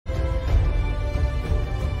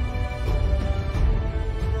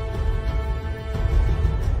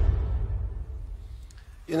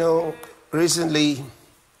You know, recently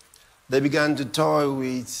they began to toy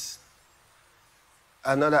with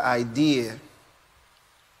another idea,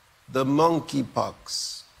 the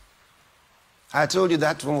monkeypox. I told you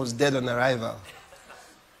that one was dead on arrival.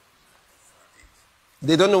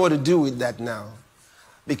 They don't know what to do with that now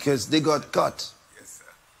because they got caught. Yes, sir.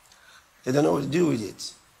 They don't know what to do with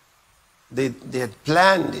it. They had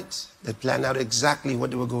planned it. They planned out exactly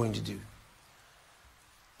what they were going to do.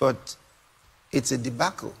 But it's a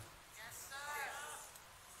debacle. Yes,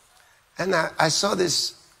 and I saw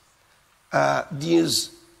this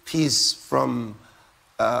news piece from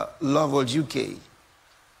Love World UK.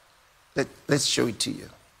 Let's show it to you.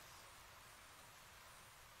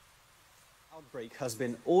 Outbreak has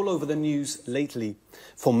been all over the news lately.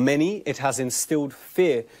 For many, it has instilled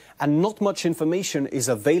fear, and not much information is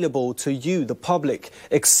available to you, the public,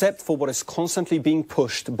 except for what is constantly being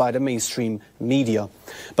pushed by the mainstream media.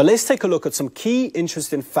 But let's take a look at some key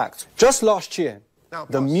interesting facts. Just last year,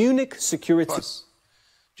 the Munich security... Pause.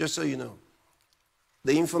 Just so you know,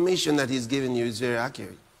 the information that he's giving you is very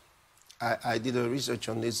accurate. I did a research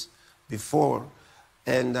on this before,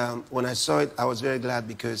 and when I saw it, I was very glad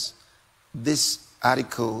because this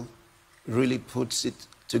article really puts it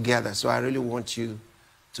together. So I really want you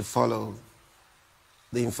to follow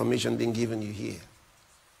the information being given you here.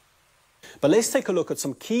 But let's take a look at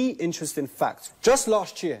some key interesting facts. Just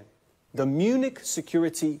last year, the Munich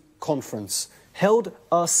Security Conference held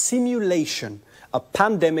a simulation, a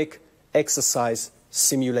pandemic exercise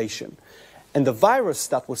simulation. And the virus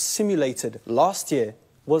that was simulated last year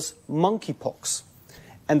was monkeypox.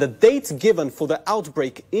 And the date given for the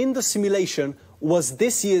outbreak in the simulation was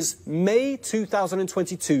this year's May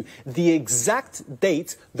 2022, the exact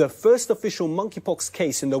date the first official monkeypox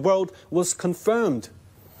case in the world was confirmed.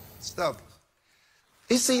 Stop.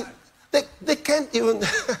 You see, they can't even,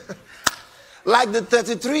 like the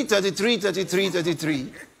 33,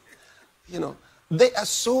 you know, they are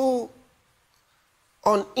so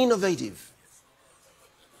uninnovative.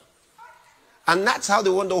 And that's how they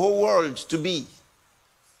want the whole world to be.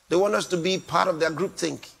 They want us to be part of their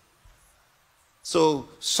groupthink. So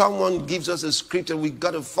someone gives us a script and we've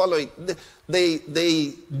got to follow it.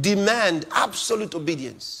 They demand absolute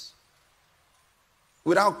obedience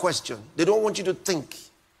without question. They don't want you to think.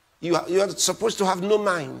 You are supposed to have no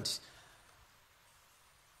mind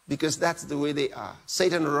because that's the way they are.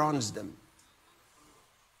 Satan runs them.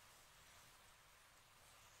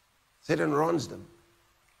 Satan runs them.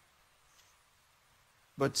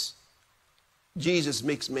 But Jesus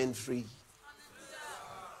makes men free.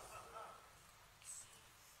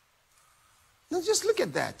 Now just look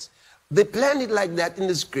at that. They planned it like that in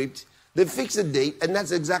the script. They fix a date, and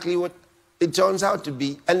that's exactly what it turns out to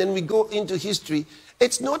be. And then we go into history.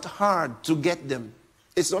 It's not hard to get them.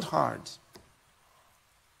 It's not hard.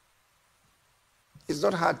 It's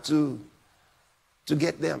not hard to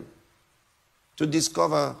get them, to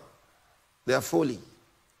discover their folly.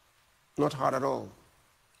 Not hard at all.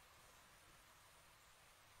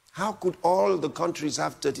 How could all the countries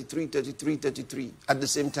have 33 at the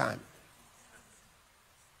same time?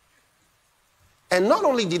 And not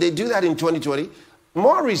only did they do that in 2020,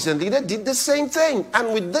 more recently they did the same thing.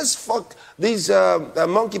 And with these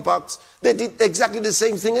monkeypox, they did exactly the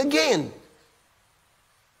same thing again.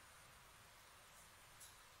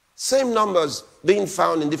 Same numbers being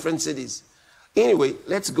found in different cities. Anyway,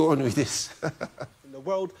 let's go on with this. The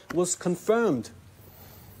world was confirmed.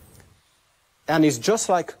 And it's just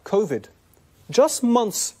like COVID. Just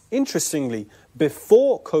months, interestingly,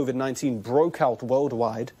 before COVID-19 broke out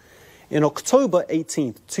worldwide, in October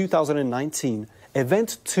 18th, 2019,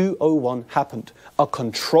 Event 201 happened, a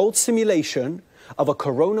controlled simulation of a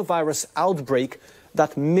coronavirus outbreak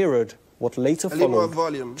that mirrored what later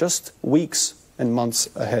followed just weeks and months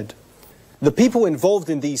ahead. The people involved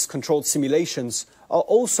in these controlled simulations are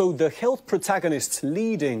also the health protagonists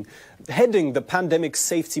heading the pandemic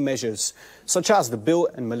safety measures, such as the Bill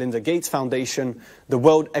and Melinda Gates Foundation, the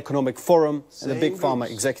World Economic Forum, and the big pharma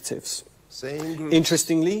executives.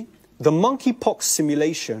 Interestingly, the monkeypox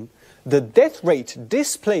simulation, the death rate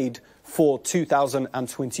displayed for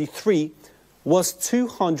 2023 was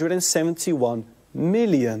 271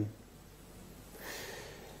 million.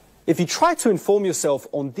 If you try to inform yourself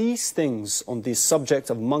on these things, on this subject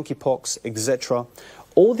of monkeypox, etc.,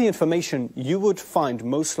 all the information you would find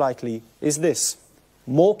most likely is this.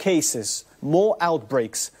 More cases, more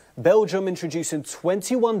outbreaks. Belgium introducing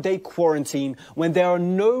 21-day quarantine when there are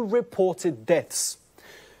no reported deaths.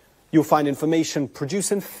 You'll find information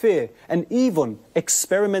producing fear and even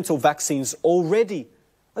experimental vaccines already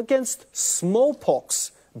against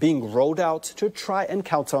smallpox being rolled out to try and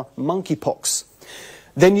counter monkeypox.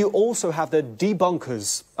 Then you also have the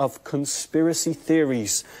debunkers of conspiracy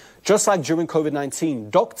theories. Just like during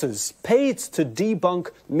COVID-19, doctors paid to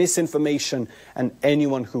debunk misinformation, and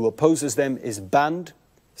anyone who opposes them is banned,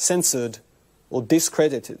 censored, or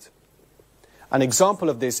discredited. An example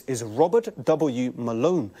of this is Robert W.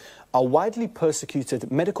 Malone, a widely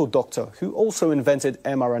persecuted medical doctor who also invented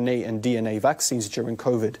mRNA and DNA vaccines during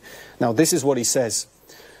COVID. Now, this is what he says.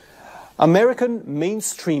 American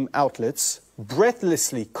mainstream outlets,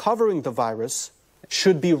 breathlessly covering the virus,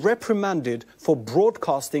 should be reprimanded for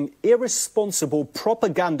broadcasting irresponsible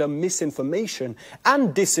propaganda, misinformation,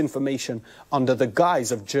 and disinformation under the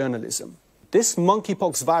guise of journalism. This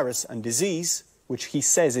monkeypox virus and disease, which he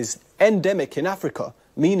says is endemic in Africa,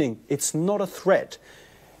 meaning it's not a threat,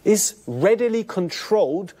 is readily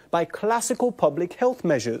controlled by classical public health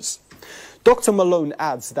measures. Dr. Malone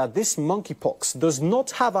adds that this monkeypox does not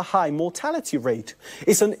have a high mortality rate.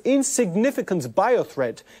 It's an insignificant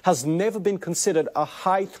biothreat, has never been considered a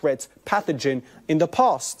high-threat pathogen in the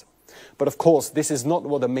past. But of course, this is not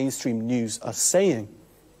what the mainstream news are saying.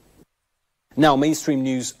 Now, mainstream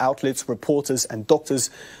news outlets, reporters, and doctors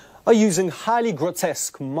are using highly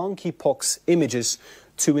grotesque monkeypox images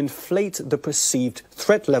to inflate the perceived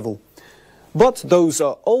threat level. But those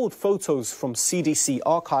are old photos from CDC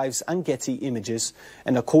archives and Getty Images,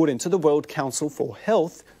 and according to the World Council for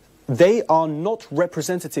Health, they are not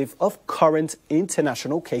representative of current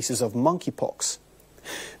international cases of monkeypox.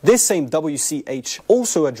 This same WCH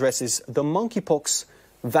also addresses the monkeypox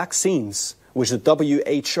vaccines, which the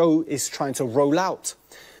WHO is trying to roll out.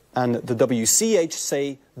 And the WCH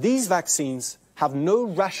say these vaccines have no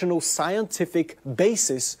rational scientific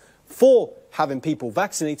basis for having people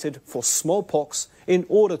vaccinated for smallpox in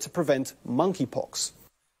order to prevent monkeypox.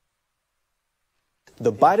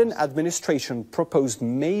 The Biden administration proposed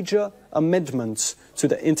major amendments to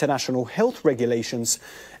the international health regulations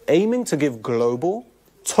aiming to give global,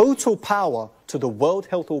 total power to the World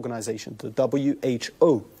Health Organization, the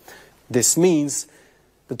WHO. This means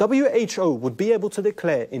the WHO would be able to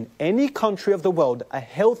declare in any country of the world a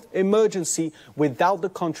health emergency without the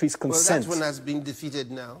country's consent. Well, that one has been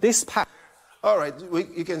defeated now. This All right,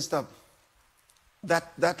 you can stop.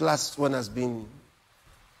 That last one has been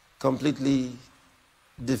completely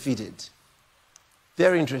defeated.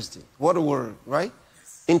 Very interesting. What a word, right?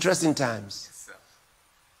 Interesting times.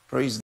 Praise